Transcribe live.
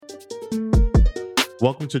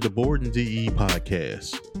Welcome to the BOREDINDE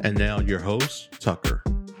Podcast. And now your host, Tucker.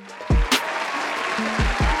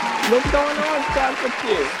 What's going on, Scott, with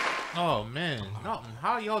you? Oh, man. Nothing.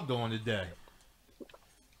 How y'all doing today?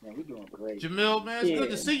 Man, we're doing great. Jamil, man, it's good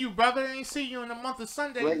to see you, brother. I ain't see you in the month of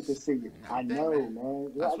Sundays. Great to see you. I know,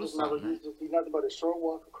 man. That's I what's just up, remember man. used to be nothing but a short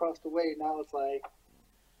walk across the way. Now it's like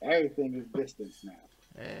everything is distance now.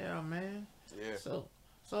 Yeah, man. Yeah. So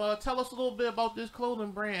tell us a little bit about this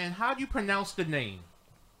clothing brand and how do you pronounce the name?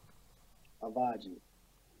 Avodgy.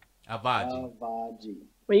 Avodgy.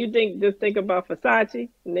 When you just think about Versace,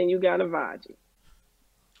 and then you got Avodgy.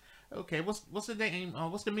 Okay, what's the name?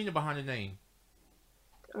 What's the meaning behind the name?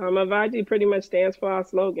 Avodgy pretty much stands for our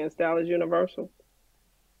slogan, "Style is universal."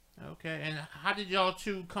 Okay, and how did y'all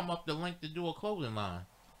two come up the link to do a clothing line?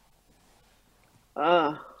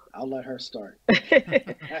 I'll let her start.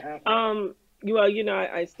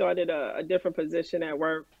 I started a different position at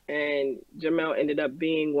work, and Jamel ended up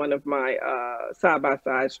being one of my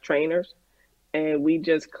side-by-side trainers. And we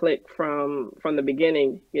just clicked from the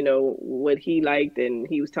beginning, what he liked, and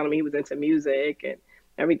he was telling me he was into music and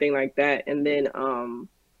everything like that. And then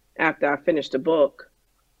after I finished the book,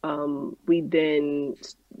 when we did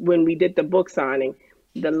the book signing,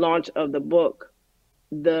 the launch of the book,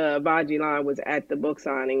 the Avodgy line was at the book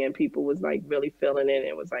signing, and people was like really feeling it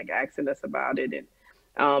and was like asking us about it.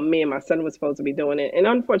 And me and my son was supposed to be doing it. And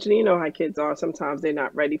unfortunately, you know how kids are. Sometimes they're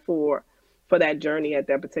not ready for that journey at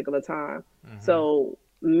that particular time. Mm-hmm. So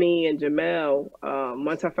me and Jamel,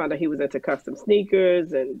 once I found out he was into custom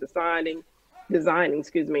sneakers and designing, I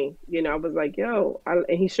was like, and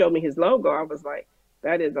he showed me his logo. I was like,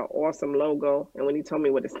 that is an awesome logo. And when he told me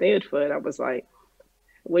what it stood for, I was like,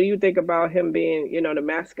 what do you think about him being, the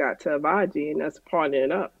mascot to Avodgy and us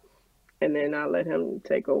partnering up? And then I let him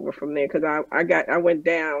take over from there because I went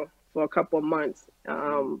down for a couple of months,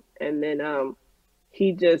 and then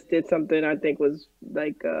he just did something I think was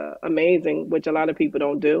like amazing, which a lot of people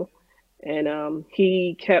don't do. And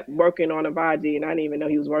he kept working on Avodgy, and I didn't even know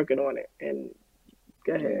he was working on it. And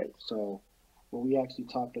go ahead. So, we actually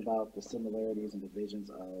talked about the similarities and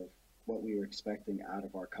divisions of what we were expecting out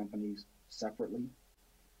of our companies separately.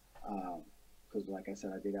 Because, like I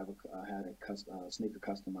said, I had a sneaker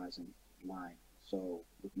customizing line. So,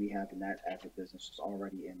 with me having that as a business was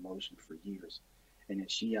already in motion for years. And then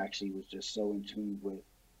she actually was just so in tune with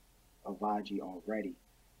Avodgy already.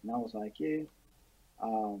 And I was like, it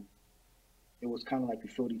was kind of like we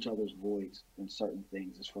filled each other's voids in certain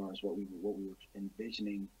things as far as what we were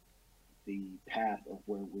envisioning the path of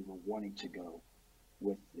where we were wanting to go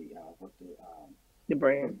with the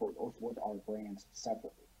brand, with our brands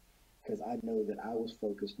separately. Because I know that I was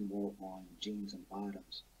focused more on jeans and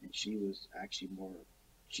bottoms, and she was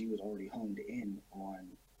already honed in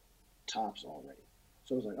on tops already.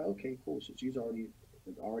 So I was like, okay, cool. So she's already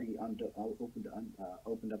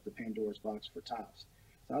opened up the Pandora's box for tops.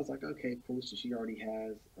 So I was like, okay, cool. So she already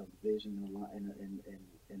has a vision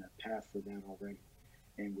and a path for that already.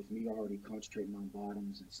 And with me already concentrating on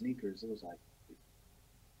bottoms and sneakers, it was like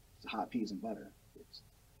it's hot peas and butter. It's,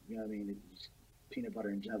 it's peanut butter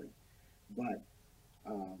and jelly. But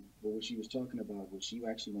what she was talking about, when she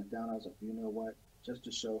actually went down, I was like, you know what? Just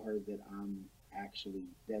to show her that I'm actually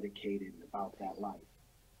dedicated about that life.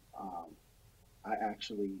 I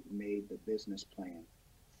actually made the business plan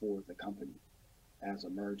for the company as a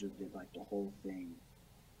merger, did like the whole thing,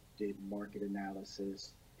 did market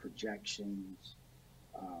analysis, projections.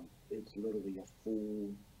 It's literally a full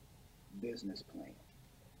business plan.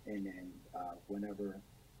 And then whenever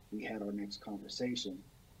we had our next conversation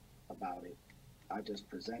about it, I just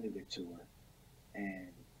presented it to her, and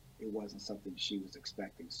it wasn't something she was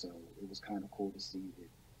expecting. So it was kind of cool to see that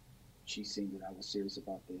she seen that I was serious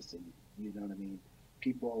about this, and you know what I mean?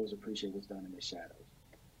 People always appreciate what's done in the shadows.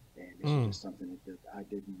 And this is just something that I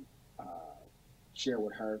didn't share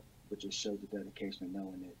with her, but just showed the dedication of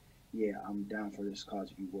knowing that, I'm down for this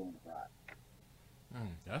cause if you're willing to ride.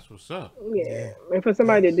 That's what's up. Yeah. And for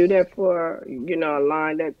somebody to do that for, a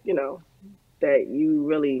line that, that you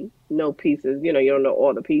really know pieces, you don't know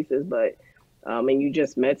all the pieces, but and you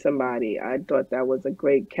just met somebody, I thought that was a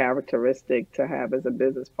great characteristic to have as a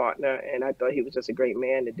business partner. And I thought he was just a great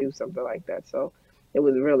man to do something like that. So it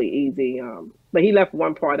was really easy. But he left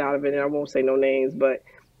one part out of it, and I won't say no names, but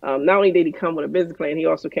not only did he come with a business plan, he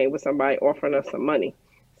also came with somebody offering us some money.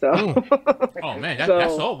 So, oh man, that's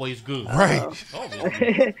always good, right?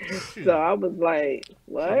 So I was like,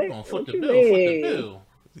 "What? So gonna foot the bill.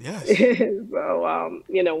 Yes. So,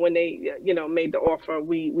 when they, made the offer,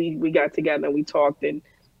 we got together and we talked, and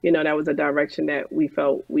that was a direction that we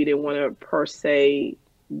felt we didn't want to per se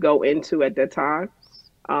go into at that time.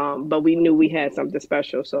 But we knew we had something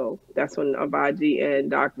special, so that's when Avodgy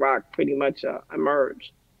and Doc Rock pretty much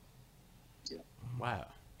emerged. Wow.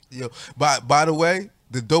 Yo, by the way,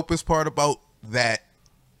 the dopest part about that,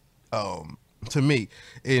 to me,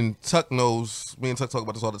 and Tuck knows, me and Tuck talk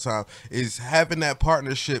about this all the time, is having that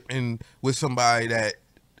partnership and with somebody that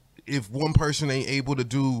if one person ain't able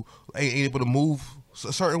to move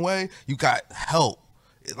a certain way, you got help.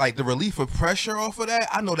 Like the relief of pressure off of that,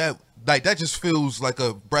 I know that like that just feels like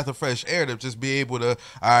a breath of fresh air to just be able to,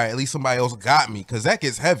 all right, at least somebody else got me, because that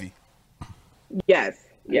gets heavy. Yes.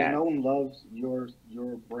 Yeah. No one loves your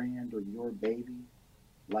brand or your baby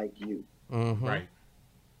like you. Mm-hmm. Right.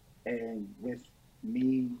 And with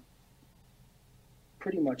me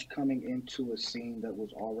pretty much coming into a scene that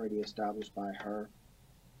was already established by her,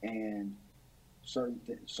 and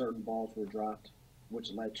certain balls were dropped,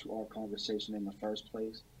 which led to our conversation in the first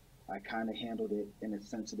place. I kind of handled it in a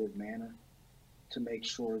sensitive manner to make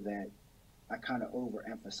sure that I kind of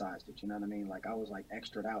overemphasized it. You know what I mean? Like I was like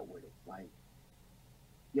extra out with it. Like,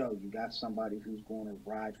 yo, you got somebody who's going to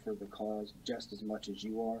ride for the cause just as much as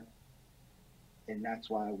you are. And that's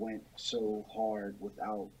why I went so hard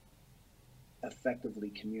without effectively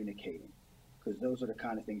communicating. Because those are the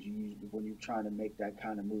kind of things you use when you're trying to make that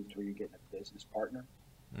kind of move to where you're getting a business partner.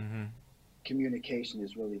 Mm-hmm. Communication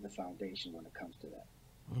is really the foundation when it comes to that.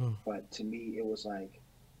 But to me, it was like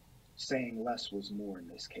saying less was more in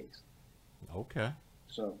this case. Okay.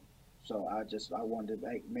 So I wanted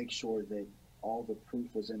to make sure that all the proof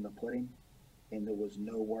was in the pudding and there was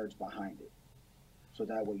no words behind it. So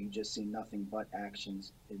that way you just see nothing but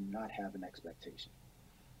actions and not have an expectation.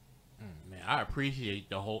 Man, I appreciate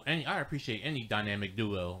I appreciate any dynamic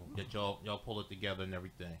duo that y'all pull it together and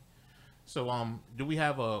everything. So do we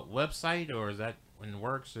have a website, or is that in the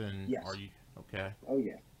works? And yes. Are you okay? Oh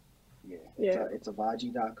yeah. It's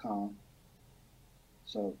Avodgy.com.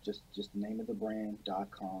 So just the name of the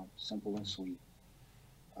brand.com, simple and sweet.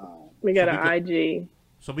 We got an IG.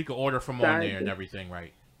 So we could order from on there and everything,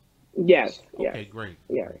 right? Yes. Okay, great.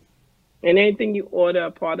 Yes. Great. And anything you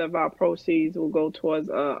order, part of our proceeds will go towards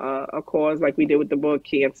a cause like we did with the book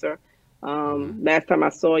Cancer. Last time I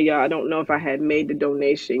saw y'all, I don't know if I had made the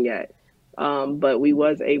donation yet, but we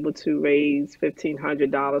was able to raise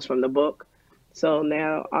 $1,500 from the book. So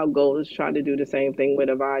now our goal is try to do the same thing with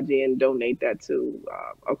Avodgy and donate that to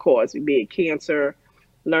a cause, be it cancer,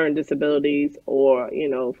 learning disabilities, or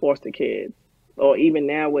foster kids, or even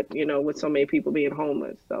now with so many people being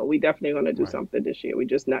homeless. So we definitely going to do something this year. We're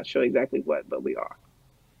just not sure exactly what, but we are.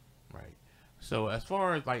 Right. So as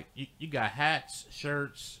far as like you got hats,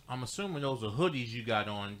 shirts, I'm assuming those are hoodies you got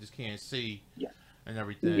on. Just can't see. Yeah. And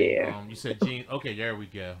everything. Yeah. You said jeans. Okay, there we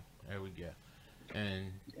go. And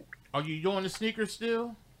are you doing the sneakers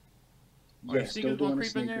still? Yeah, still doing the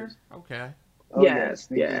sneakers. Okay. Oh, Yes,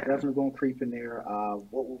 sneakers yeah. definitely going to creep in there.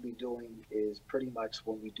 What we'll be doing is pretty much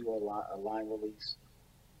when we do a line release,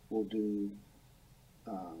 we'll do.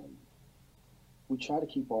 We try to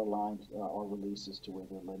keep our lines, our releases to where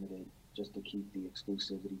they're limited, just to keep the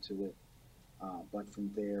exclusivity to it. But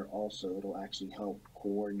from there, also, it'll actually help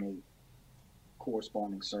coordinate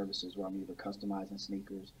corresponding services where I'm either customizing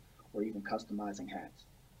sneakers or even customizing hats.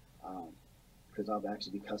 Because I'll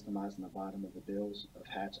actually be customizing the bottom of the bills of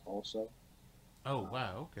hats also. Oh,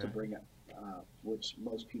 wow, okay. To bring up, which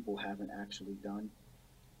most people haven't actually done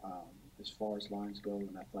as far as lines go,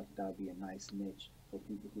 and I thought that would be a nice niche for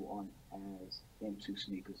people who aren't as into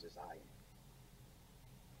sneakers as I am.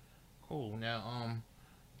 Cool. Now,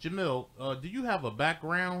 Jamil, do you have a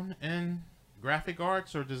background in graphic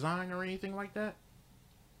arts or design or anything like that?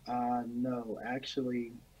 No,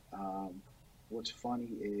 actually, what's funny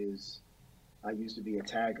is I used to be a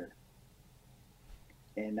tagger.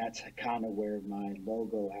 And that's kind of where my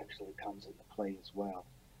logo actually comes into play as well.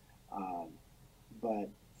 But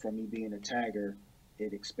from me being a tagger,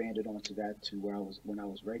 it expanded onto that to where when I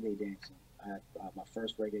was reggae dancing. I had my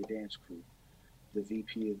first reggae dance crew. The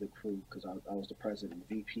VP of the crew, because I was the president,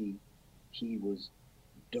 the VP, he was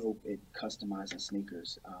dope at customizing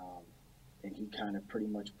sneakers. And he kind of pretty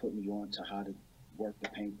much put me on to how to work the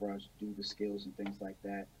paintbrush, do the skills and things like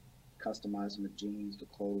that, customizing the jeans, the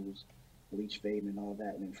clothes, bleach fade and all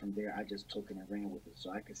that, and then from there I just took it and ran with it.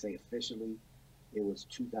 So I could say officially it was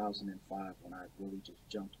 2005 when I really just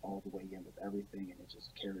jumped all the way in with everything, and it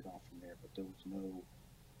just carried on from there. But there was no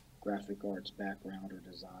graphic arts background or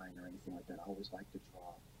design or anything like that. I always liked to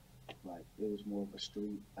draw, but it was more of a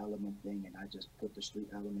street element thing, and I just put the street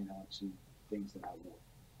element onto things that I wore.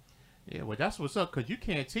 Yeah, well, that's what's up, because you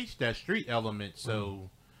can't teach that street element. So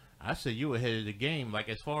I say you ahead of the game. Like,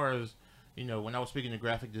 as far as when I was speaking of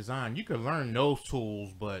graphic design, you could learn those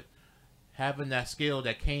tools, but having that skill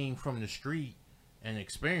that came from the street and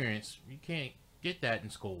experience, you can't get that in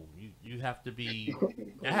school. You have to be,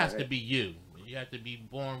 it has to be you. You have to be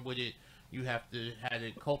born with it. You have to have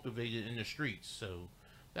it cultivated in the streets. So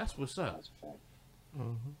that's what's up.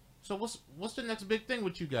 So what's the next big thing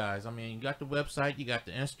with you guys? I mean, you got the website, you got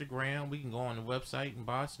the Instagram. We can go on the website and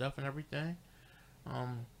buy stuff and everything.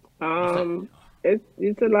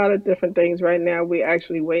 It's a lot of different things right now. We're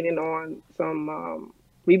actually waiting on some.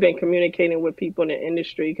 We've been communicating with people in the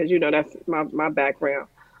industry because that's my background.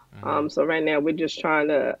 So right now we're just trying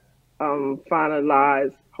to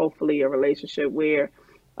finalize, hopefully, a relationship where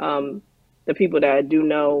the people that I do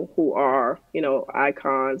know who are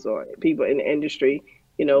icons or people in the industry,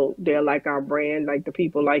 they're like our brand, like the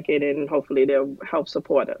people like it, and hopefully they'll help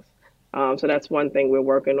support us. So that's one thing we're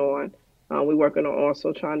working on. We're working on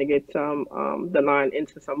also trying to get the line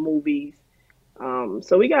into some movies.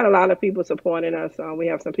 So we got a lot of people supporting us. We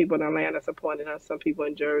have some people in Atlanta supporting us, some people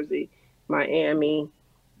in Jersey, Miami.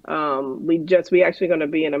 We actually going to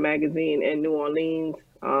be in a magazine in New Orleans.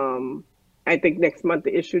 I think next month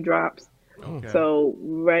the issue drops. Okay. So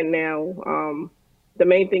right now, the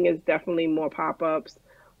main thing is definitely more pop-ups,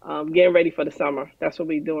 getting ready for the summer. That's what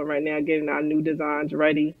we're doing right now, getting our new designs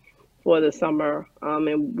ready for the summer.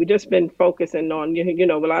 And we just been focusing on,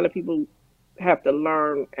 a lot of people have to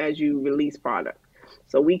learn as you release product.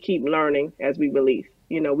 So we keep learning as we release.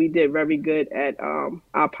 We did very good at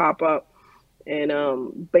our pop-up.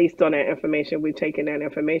 And based on that information, we're taking that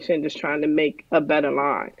information, just trying to make a better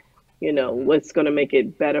line. What's going to make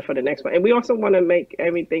it better for the next one. And we also want to make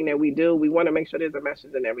everything that we do, we want to make sure there's a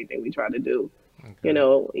message in everything we try to do.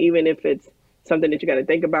 Okay. Even if it's something that you got to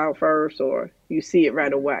think about first or you see it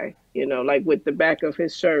right away. Like with the back of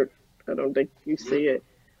his shirt, I don't think you see it.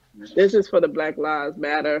 This is for the Black Lives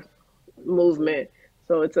Matter movement.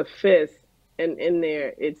 So it's a fist. And in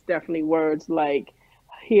there, it's definitely words like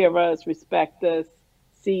hear us, respect us,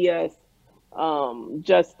 see us,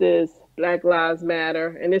 justice, Black Lives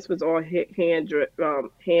Matter, and this was all hand drawn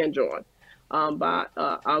by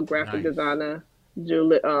our graphic designer,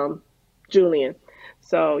 Julian.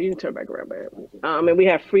 So you can turn back around, babe. And we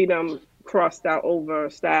have freedom crossed out over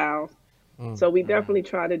styles. So we definitely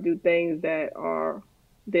try to do things that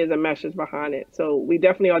there's a message behind it. So we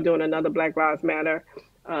definitely are doing another Black Lives Matter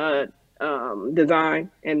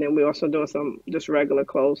design, and then we're also doing some just regular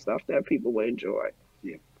clothes stuff that people will enjoy.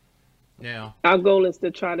 Yeah. Our goal is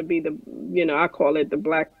to try to be the, I call it the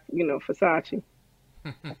black, Versace.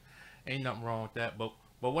 Ain't nothing wrong with that. But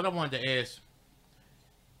what I wanted to ask,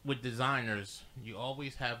 with designers, you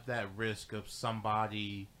always have that risk of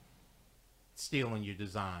somebody stealing your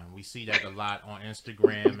design. We see that a lot on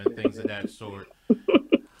Instagram and things of that sort.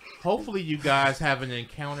 Hopefully you guys haven't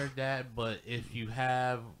encountered that, but if you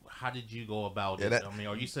have, how did you go about it? I mean,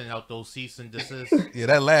 are you sending out those cease and desist? Yeah,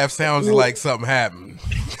 that laugh sounds like something happened.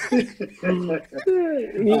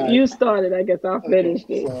 You started, I guess I'll finish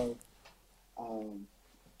it. So,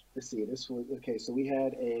 let's see, this was, so we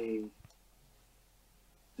had a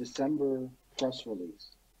December press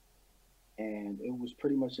release, and it was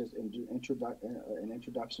pretty much just an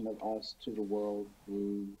introduction of us to the world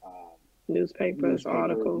through newspaper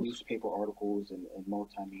articles, and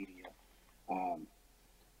multimedia.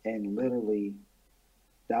 And literally,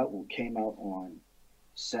 that came out on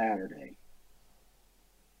Saturday.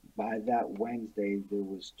 By that Wednesday, there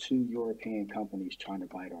was 2 European companies trying to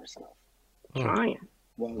bite our stuff. Trying?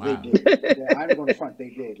 Well, wow. They did. I'm going to front. They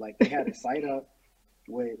did. Like, they had a site up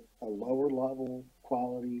with a lower level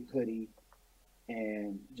quality hoodie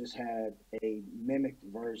and just had a mimicked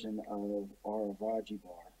version of our Avodgy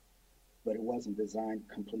bar, but it wasn't designed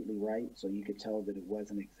completely right, so you could tell that it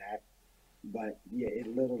wasn't exact. But yeah, it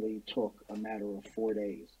literally took a matter of 4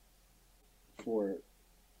 days for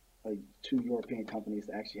 2 European companies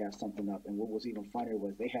to actually have something up. And what was even funnier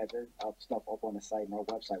was they had their stuff up on the site, and our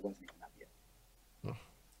website wasn't even up yet.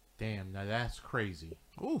 Damn, now that's crazy.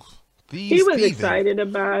 Ooh, he was excited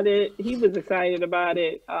about it.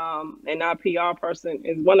 And our PR person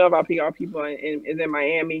is one of our PR people is in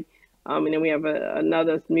Miami. And then we have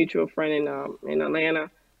another mutual friend in Atlanta.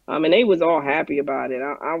 And they was all happy about it.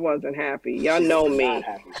 I wasn't happy. Y'all know me.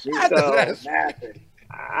 So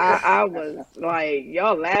I was like,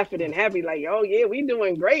 y'all laughing and happy, like, oh yeah, we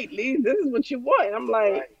doing great, Lee. This is what you want. I'm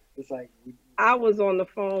like, right. It's like I was on the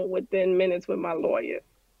phone within minutes with my lawyer.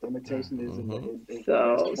 Imitation is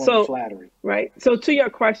so flattery. Right. So to your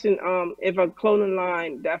question, if a clothing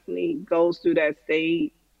line definitely goes through that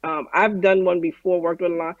stage, I've done one before, worked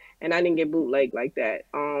with a line, and I didn't get bootlegged like that.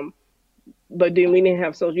 But then we didn't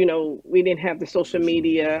have we didn't have the social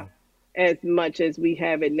media as much as we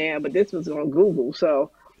have it now. But this was on Google,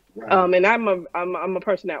 so Right. And I'm a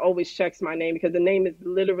person that always checks my name because the name is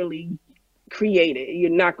literally created. You're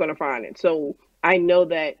not going to find it. So I know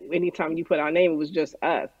that anytime you put our name, it was just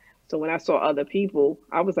us. So when I saw other people,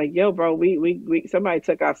 I was like, yo, bro, we somebody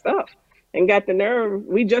took our stuff and got the nerve.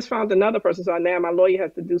 We just found another person. So now my lawyer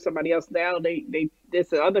has to do somebody else now.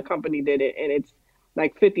 This other company did it, and it's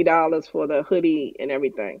like $50 for the hoodie and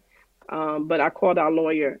everything. But I called our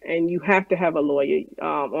lawyer, and you have to have a lawyer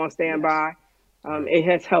on standby. It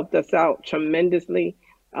has helped us out tremendously.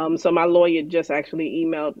 So my lawyer just actually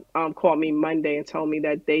called me Monday and told me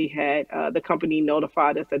that they had the company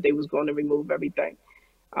notified us that they was going to remove everything.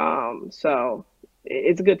 So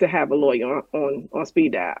it's good to have a lawyer on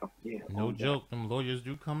speed dial. Yeah. No joke, them lawyers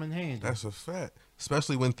do come in handy. That's a fact.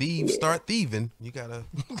 Especially when thieves start thieving, you gotta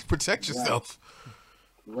protect yourself.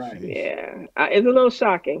 Right. Yeah, it's a little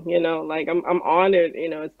shocking, like I'm honored,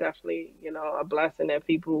 it's definitely, a blessing that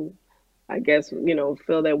people, I guess,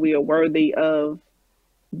 feel that we are worthy of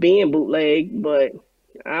being bootleg, but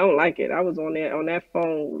I don't like it. I was on that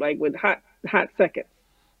phone, like with hot seconds.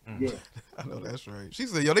 Yeah. I know that's right. She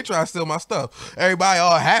said, yo, they try to steal my stuff. Everybody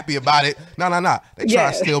all happy about it. No. They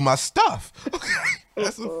try to steal my stuff.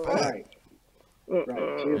 That's a fact.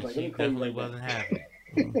 Right. She was like, She let me call you definitely right wasn't back.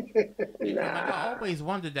 happy. I always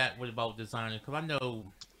wondered that about designers, because I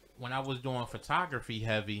know when I was doing photography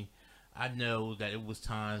heavy, I know that it was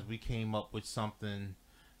times we came up with something,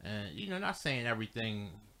 and not saying everything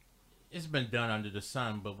it's been done under the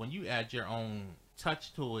sun, but when you add your own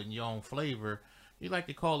touch to it and your own flavor, you like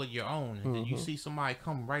to call it your own, and then you see somebody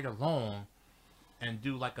come right along and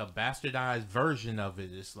do like a bastardized version of it.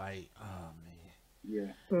 It's like, oh man.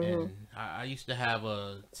 Yeah. And I used to have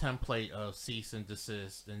a template of cease and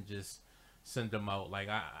desist and just send them out. Like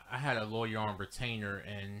I had a lawyer on retainer,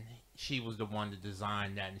 and she was the one to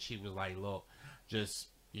design that, and she was like, look, just,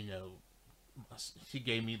 she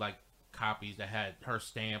gave me like copies that had her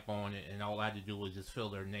stamp on it, and all I had to do was just fill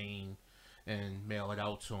their name and mail it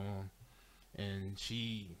out to them. And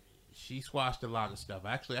she squashed a lot of stuff.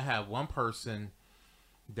 Actually, I had one person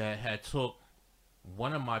that had took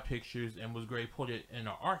one of my pictures and was going to put it in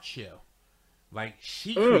an art show. Like,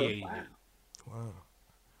 she created it. Wow.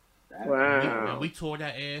 And we tore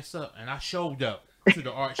that ass up, and I showed up to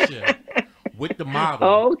the art show with the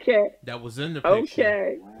model that was in the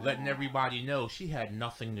picture, letting everybody know she had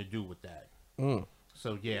nothing to do with that.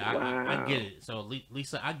 So yeah, I get it. So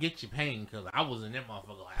Lisa, I get your pain, because I was in that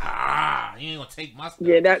motherfucker like, you ain't gonna take my stuff.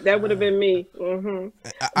 Yeah, that would have been me.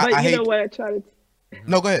 But you know what I try to.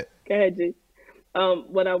 No, go ahead. Go ahead, G.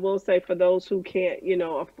 What I will say for those who can't,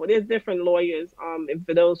 there's different lawyers. And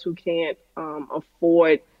for those who can't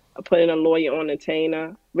afford putting a lawyer on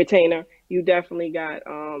retainer, you definitely got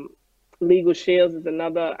Legal Shields is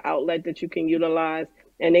another outlet that you can utilize,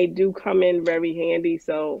 and they do come in very handy.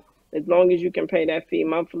 So as long as you can pay that fee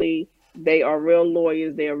monthly, they are real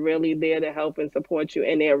lawyers. They are really there to help and support you,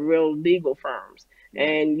 and they're real legal firms.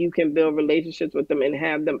 And you can build relationships with them and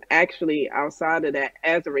have them actually outside of that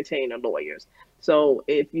as a retainer lawyers. So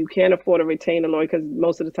if you can't afford a retainer lawyer, because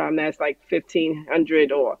most of the time that's like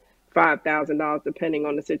 $1,500 or $5,000, depending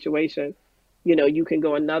on the situation, you can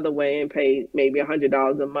go another way and pay maybe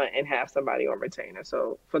 $100 a month and have somebody on retainer.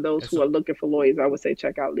 So for those who are looking for lawyers, I would say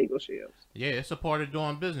check out Legal Shields. Yeah, it's a part of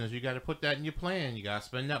doing business. You got to put that in your plan. You got to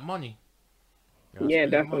spend that money. Yeah,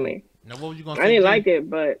 definitely. Now, what was you going to say? I didn't like it,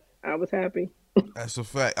 but I was happy. That's a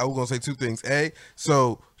fact. I was going to say two things.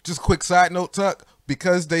 So just quick side note, Tuck,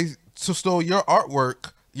 because they stole your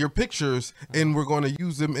artwork, your pictures, and we're going to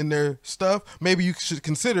use them in their stuff, maybe you should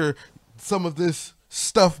consider some of this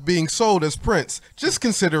stuff being sold as prints. Just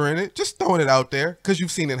considering it, just throwing it out there, because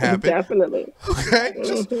you've seen it happen. Definitely.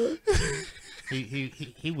 Okay.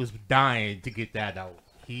 He was dying to get that out.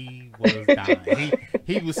 He was dying.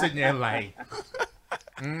 He was sitting there like,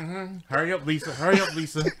 hurry up, Lisa. Hurry up,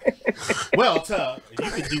 Lisa. Well, Tuck, you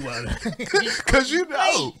can do what? Because you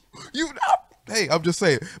know. Hey, I'm just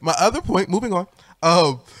saying. My other point, moving on.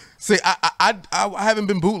 Say I haven't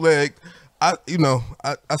been bootlegged. I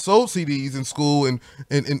sold CDs in school and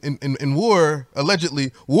wore,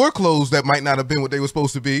 allegedly, wore clothes that might not have been what they were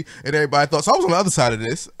supposed to be, and everybody thought. So I was on the other side of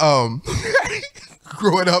this,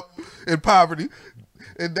 growing up in poverty,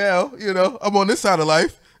 and now, I'm on this side of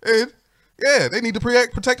life, and yeah, they need to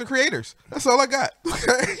protect the creators. That's all I got.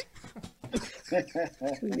 Okay.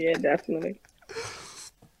 Yeah, definitely.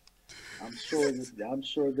 I'm sure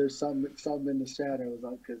there's some in the shadows,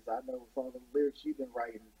 because I know with all the lyrics you've been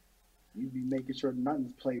writing, you be making sure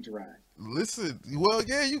nothing's plagiarized. Listen, well,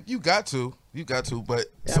 yeah, you got to, but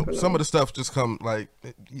some of the stuff just come like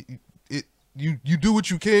you do what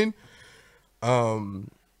you can, and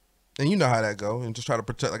And you know how that go, and just try to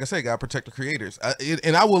protect. Like I said, gotta protect the creators.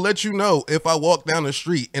 And I will let you know if I walk down the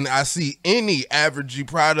street and I see any Avodgy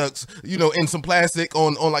products, you know, in some plastic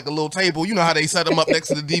on like a little table. You know how they set them up next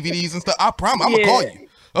to the DVDs and stuff. I promise, I'm gonna call you.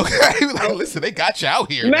 Okay, like, listen, they got you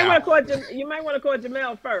out here. You might want to call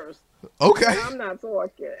Jamel first. Okay, I'm not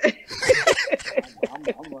talking. I'm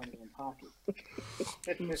running in pocket.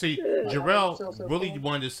 See, Jarrell really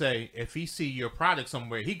wanted to say if he see your product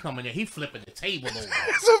somewhere, he coming in, he flipping the table over.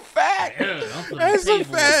 That's a fact. Yeah, That's a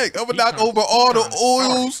fact. I'm gonna knock over all the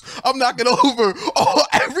oils. I'm knocking over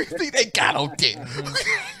everything they got on deck.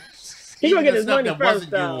 He gonna get his stuff money that first,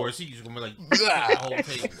 wasn't though. yours. He just gonna be like, the whole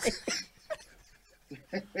table.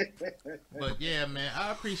 But yeah, man,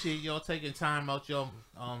 I appreciate y'all taking time out your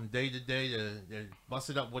day to day to bust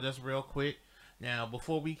it up with us real quick. Now,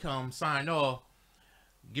 before we sign off,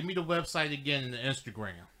 give me the website again and the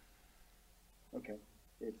Instagram. Okay,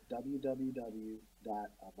 it's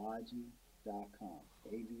www.avodgy.com,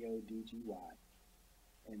 AVODGY,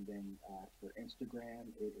 and then for Instagram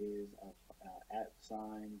it is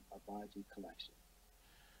 @Avodgy Collection.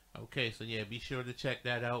 Okay, so yeah, be sure to check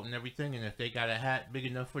that out and everything. And if they got a hat big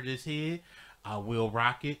enough for this head, I will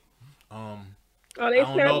rock it. Oh, they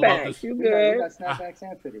snapbacks. You good? We got snapbacks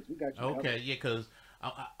and fitteds. We got you. Okay, yeah, because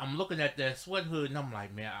I'm looking at that sweat hood and I'm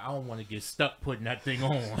like, man, I don't want to get stuck putting that thing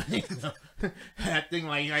on. That thing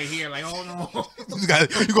like right here, like, oh no. You gonna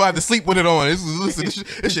have to sleep with it on. Listen,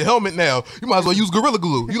 it's your helmet now. You might as well use Gorilla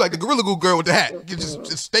Glue. You like the Gorilla Glue girl with the hat. You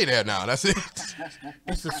just stay there now. That's it.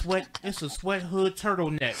 It's a sweat hood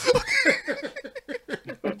turtleneck.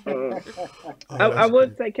 I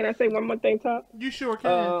would say, can I say one more thing, Top? You sure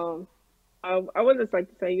can. I would just like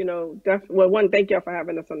to say, you know, one, thank y'all for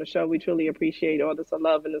having us on the show. We truly appreciate all the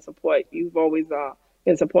love and the support. You've always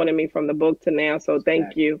been supporting me from the book to now, so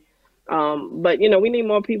thank you. But, you know, we need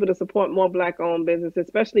more people to support more Black-owned businesses,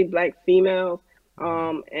 especially Black females,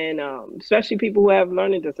 and especially people who have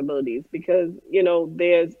learning disabilities, because, you know,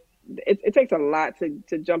 it takes a lot to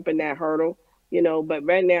jump in that hurdle, you know, but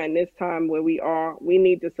right now in this time where we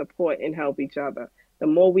need to support and help each other. The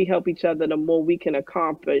more we help each other, the more we can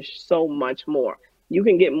accomplish so much more. You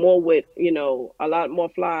can get more with, you know, a lot more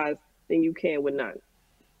flies than you can with none.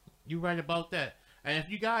 You're right about that. And if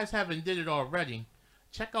you guys haven't did it already,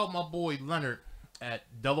 check out my boy Leonard at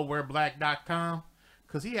DelawareBlack.com,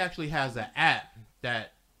 because he actually has an app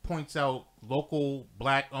that points out local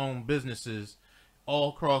Black-owned businesses all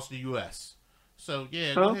across the U.S. So,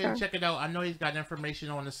 yeah, go ahead and check it out. I know he's got information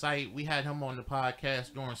on the site. We had him on the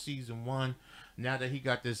podcast during season 1. Now that he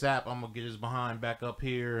got this app, I'm going to get his behind back up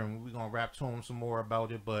here, and we're going to rap to him some more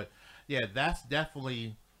about it. But, yeah, that's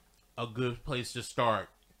definitely a good place to start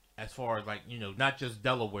as far as, like, you know, not just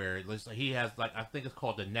Delaware. He has, like, I think it's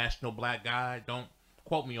called the National Black Guide. Don't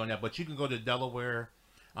quote me on that, but you can go to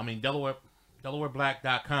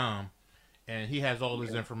DelawareBlack.com, and he has all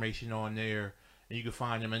his information on there, and you can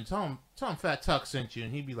find him. And tell him Fat Tuck sent you,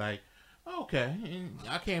 and he'd be like, okay, and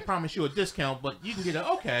I can't promise you a discount, but you can get a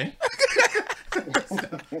okay.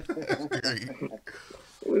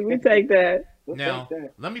 We take that. Now,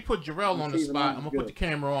 let me put Jarrell on the spot. I'm gonna put the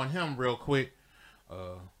camera on him real quick.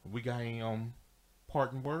 We got any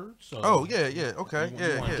parting words? Yeah, okay,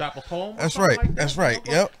 you wanna drop a poem? That's right. Like that? That's right.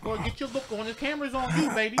 Go, Yep. Go get your look on. The camera's on you,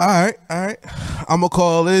 baby. All right. I'm gonna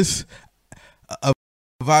call this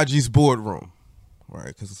Avodgy's boardroom, right?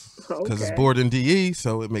 Because it's BOREDINDE,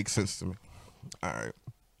 so it makes sense to me. All right.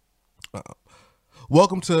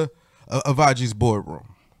 Welcome to Avodgy's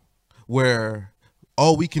boardroom, where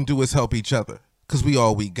all we can do is help each other, because we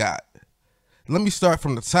all we got. Let me start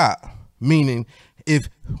from the top, meaning if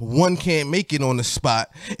one can't make it on the spot,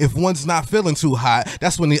 if one's not feeling too hot,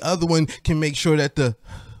 that's when the other one can make sure that the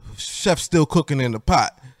chef's still cooking in the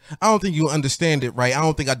pot. I don't think you understand it right. I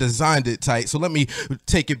don't think I designed it tight. So let me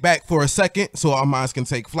take it back for a second so our minds can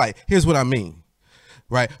take flight. Here's what I mean,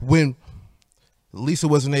 right? When Lisa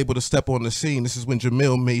wasn't able to step on the scene, this is when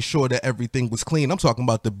Jamil made sure that everything was clean. I'm talking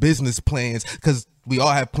about the business plans, because we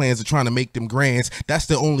all have plans of trying to make them grands. That's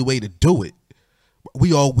the only way to do it.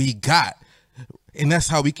 We all we got. And that's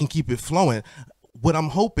how we can keep it flowing. What I'm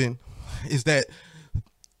hoping is that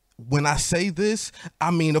when I say this,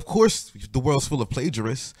 I mean, of course, the world's full of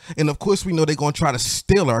plagiarists. And of course, we know they're going to try to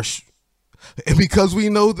steal our and because we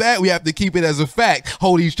know that, we have to keep it as a fact,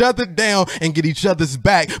 hold each other down and get each other's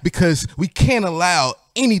back, because we can't allow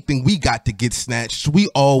anything we got to get snatched. We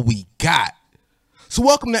all we got. So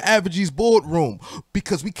welcome to Avodgy's boardroom,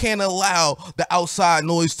 because we can't allow the outside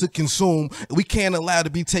noise to consume. We can't allow to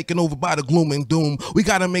be taken over by the gloom and doom. We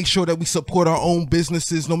got to make sure that we support our own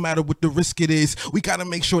businesses no matter what the risk it is. We got to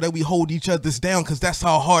make sure that we hold each other's down, because that's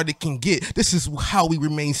how hard it can get. This is how we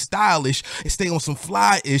remain stylish and stay on some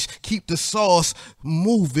fly-ish. Keep the sauce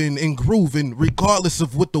moving and grooving regardless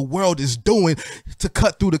of what the world is doing to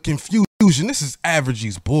cut through the confusion. This is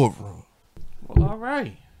Avodgy's boardroom. Well, all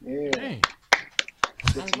right. Yeah. Dang.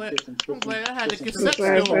 I'm glad I had the cassette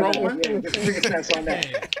still rolling.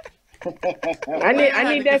 I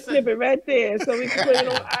need that snippet right there so we can put it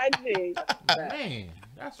on IG. Man,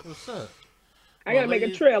 that's what's up. I gotta make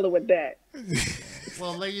a trailer with that.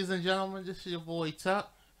 Well, ladies and gentlemen, this is your boy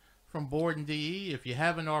Tuck from BOREDinDE. If you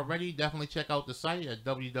haven't already, definitely check out the site at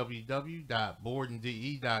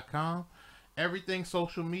www.BOREDINDE.com. Everything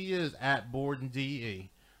social media is at BOREDinDE.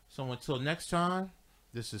 So until next time,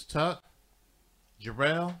 this is Tuck,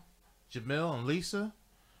 Jarrell, Jamil, and Lisa.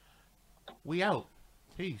 We out.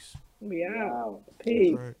 Peace. We out.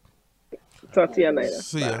 Peace. Right. Talk to you later.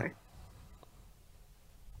 See ya. Bye.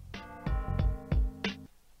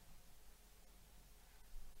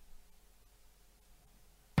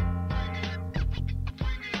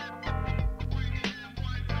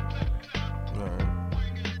 All right.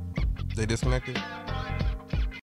 They disconnected?